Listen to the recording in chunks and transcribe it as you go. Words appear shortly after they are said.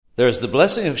There's the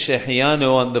blessing of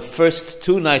Sheheheyanu on the first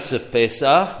 2 nights of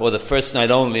Pesach, or the first night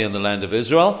only in the land of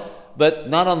Israel, but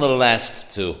not on the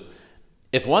last 2.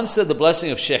 If one said the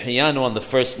blessing of Sheheheyanu on the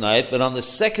first night, but on the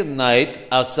second night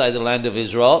outside the land of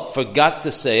Israel forgot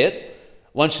to say it,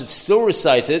 one should still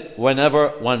recite it whenever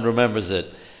one remembers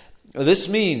it. This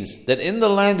means that in the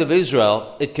land of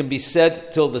Israel, it can be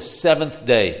said till the 7th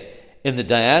day. In the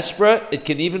diaspora, it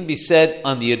can even be said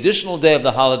on the additional day of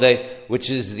the holiday, which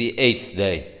is the 8th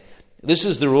day. This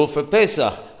is the rule for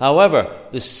Pesach. However,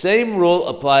 the same rule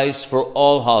applies for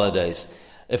all holidays.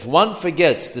 If one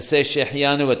forgets to say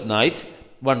Sheheheyanu at night,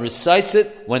 one recites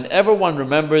it whenever one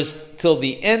remembers till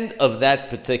the end of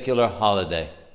that particular holiday.